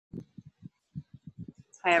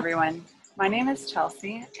Hi everyone, my name is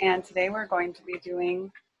Chelsea and today we're going to be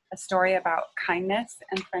doing a story about kindness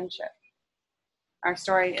and friendship. Our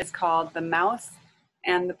story is called The Mouse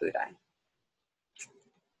and the Buddha.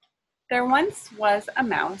 There once was a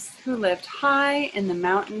mouse who lived high in the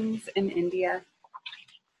mountains in India.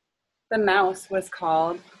 The mouse was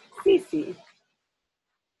called Sisi.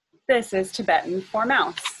 This is Tibetan for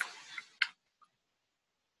mouse.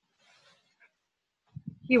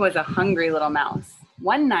 He was a hungry little mouse.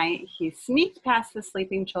 One night, he sneaked past the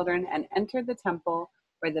sleeping children and entered the temple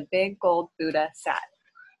where the big gold Buddha sat.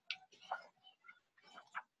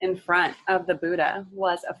 In front of the Buddha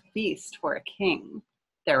was a feast for a king.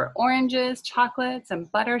 There were oranges, chocolates,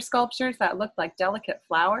 and butter sculptures that looked like delicate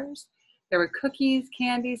flowers. There were cookies,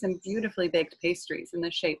 candies, and beautifully baked pastries in the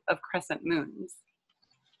shape of crescent moons.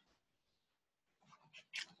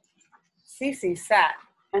 Sisi sat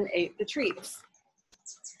and ate the treats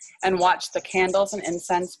and watched the candles and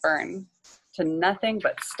incense burn to nothing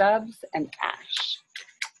but stubs and ash.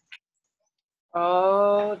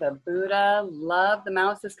 Oh, the Buddha loved the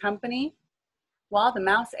mouse's company. While the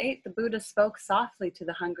mouse ate, the Buddha spoke softly to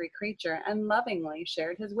the hungry creature and lovingly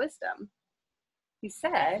shared his wisdom. He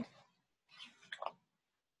said,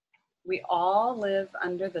 "We all live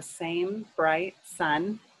under the same bright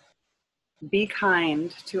sun. Be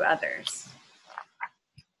kind to others.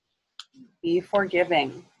 Be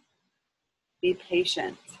forgiving. Be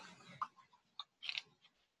patient.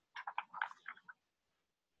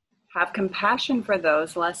 Have compassion for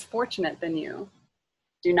those less fortunate than you.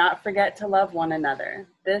 Do not forget to love one another.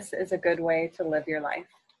 This is a good way to live your life."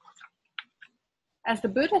 As the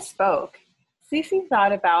Buddha spoke, Sisi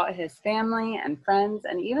thought about his family and friends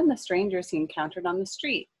and even the strangers he encountered on the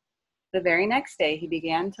street. The very next day, he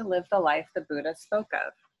began to live the life the Buddha spoke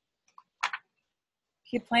of.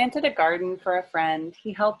 He planted a garden for a friend.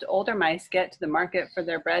 He helped older mice get to the market for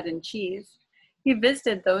their bread and cheese. He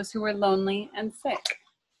visited those who were lonely and sick.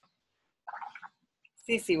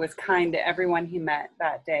 Sisi was kind to everyone he met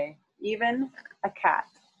that day, even a cat.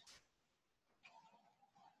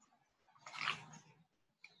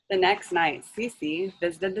 The next night, Sisi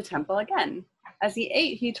visited the temple again. As he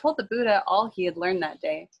ate, he told the Buddha all he had learned that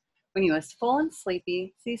day. When he was full and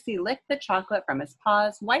sleepy, Sisi licked the chocolate from his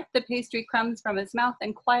paws, wiped the pastry crumbs from his mouth,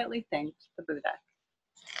 and quietly thanked the Buddha.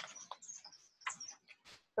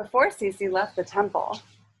 Before Sisi left the temple,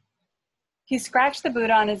 he scratched the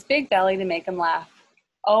Buddha on his big belly to make him laugh.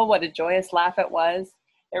 Oh, what a joyous laugh it was.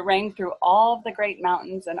 It rang through all of the great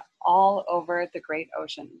mountains and all over the great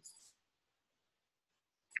oceans.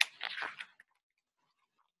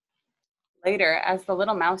 Later, as the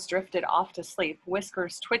little mouse drifted off to sleep,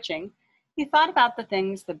 whiskers twitching, he thought about the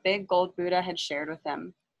things the big gold Buddha had shared with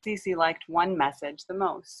him. Sisi liked one message the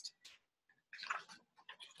most.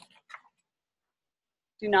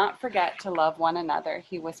 "Do not forget to love one another,"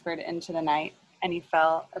 he whispered into the night, and he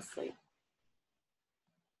fell asleep.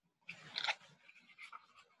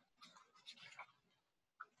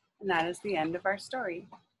 And that is the end of our story.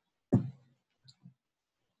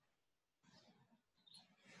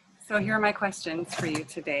 So here are my questions for you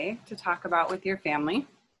today to talk about with your family.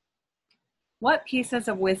 What pieces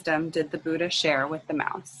of wisdom did the Buddha share with the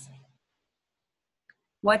mouse?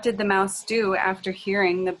 What did the mouse do after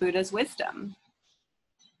hearing the Buddha's wisdom?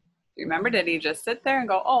 Do you remember, did he just sit there and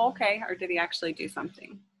go, "Oh, okay," or did he actually do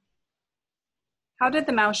something? How did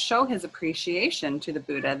the mouse show his appreciation to the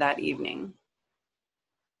Buddha that evening?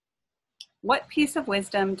 What piece of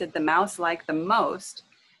wisdom did the mouse like the most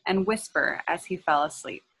and whisper as he fell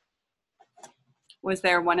asleep? Was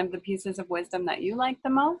there one of the pieces of wisdom that you liked the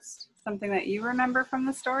most? Something that you remember from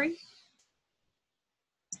the story?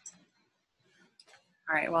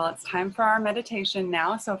 All right, well, it's time for our meditation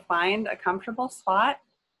now. So find a comfortable spot,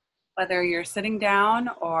 whether you're sitting down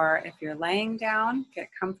or if you're laying down,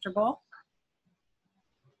 get comfortable.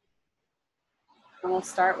 And we'll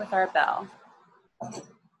start with our bell.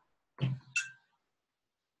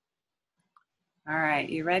 All right,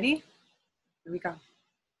 you ready? Here we go.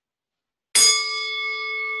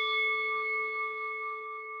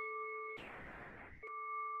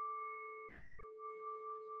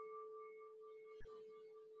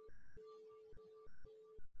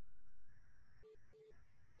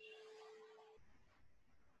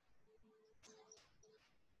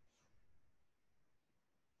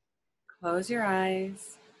 Close your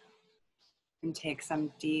eyes and take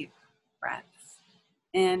some deep breaths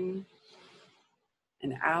in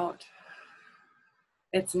and out.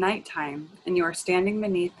 It's nighttime and you are standing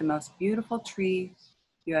beneath the most beautiful tree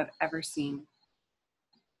you have ever seen.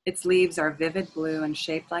 Its leaves are vivid blue and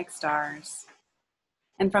shaped like stars,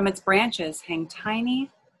 and from its branches hang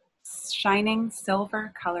tiny shining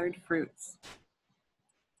silver-colored fruits.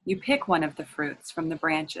 You pick one of the fruits from the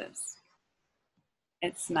branches.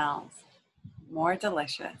 It smells more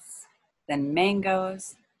delicious than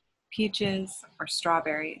mangoes, peaches, or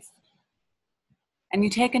strawberries. And you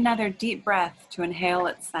take another deep breath to inhale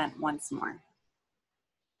its scent once more.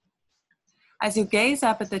 As you gaze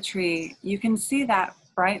up at the tree, you can see that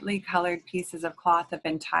brightly colored pieces of cloth have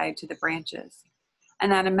been tied to the branches,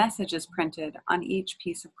 and that a message is printed on each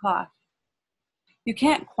piece of cloth. You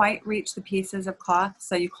can't quite reach the pieces of cloth,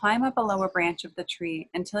 so you climb up a lower branch of the tree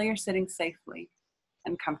until you're sitting safely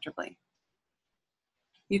and comfortably.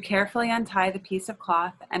 You carefully untie the piece of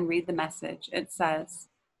cloth and read the message. It says,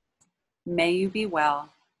 "May you be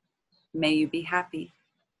well. May you be happy."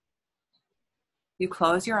 You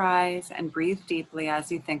close your eyes and breathe deeply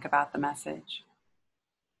as you think about the message.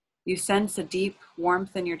 You sense a deep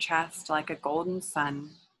warmth in your chest like a golden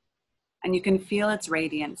sun, and you can feel its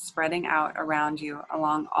radiance spreading out around you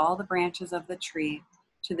along all the branches of the tree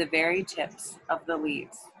to the very tips of the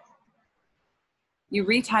leaves. You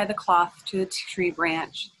retie the cloth to the tree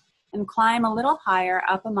branch and climb a little higher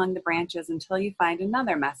up among the branches until you find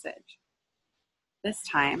another message. This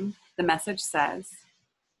time, the message says,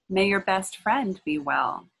 "May your best friend be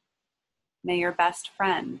well. May your best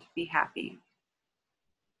friend be happy."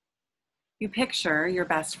 You picture your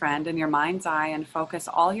best friend in your mind's eye and focus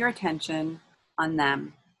all your attention on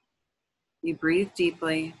them. You breathe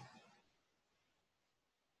deeply,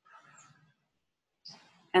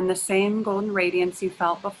 and the same golden radiance you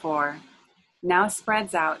felt before now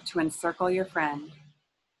spreads out to encircle your friend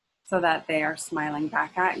so that they are smiling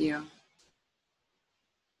back at you.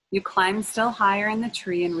 You climb still higher in the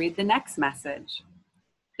tree and read the next message.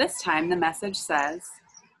 This time the message says,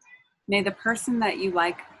 "May the person that you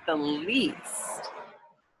like the least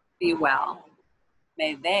be well.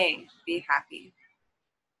 May they be happy."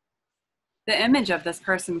 The image of this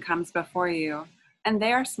person comes before you, and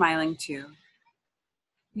they are smiling too.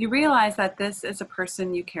 You realize that this is a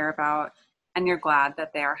person you care about, and you're glad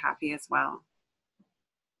that they are happy as well.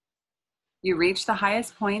 You reach the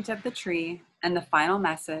highest point of the tree, and the final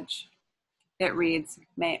message, it reads,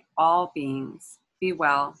 "May all beings be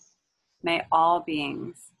well. May all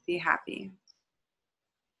beings be happy."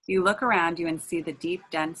 You look around you and see the deep,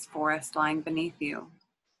 dense forest lying beneath you.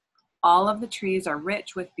 All of the trees are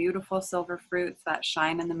rich with beautiful silver fruits that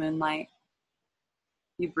shine in the moonlight.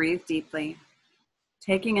 You breathe deeply,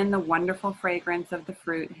 taking in the wonderful fragrance of the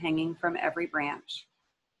fruit hanging from every branch.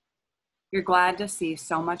 You're glad to see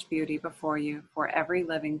so much beauty before you for every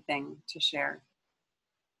living thing to share.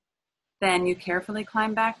 Then you carefully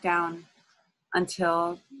climb back down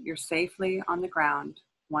until you're safely on the ground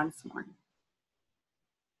once more.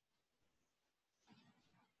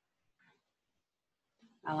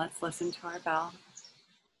 Now let's listen to our bell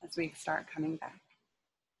as we start coming back.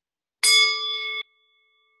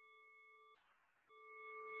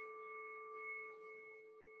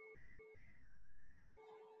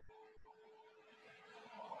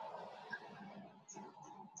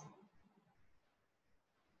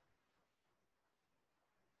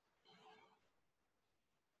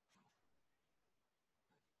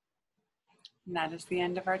 And that is the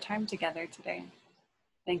end of our time together today.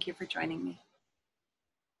 Thank you for joining me.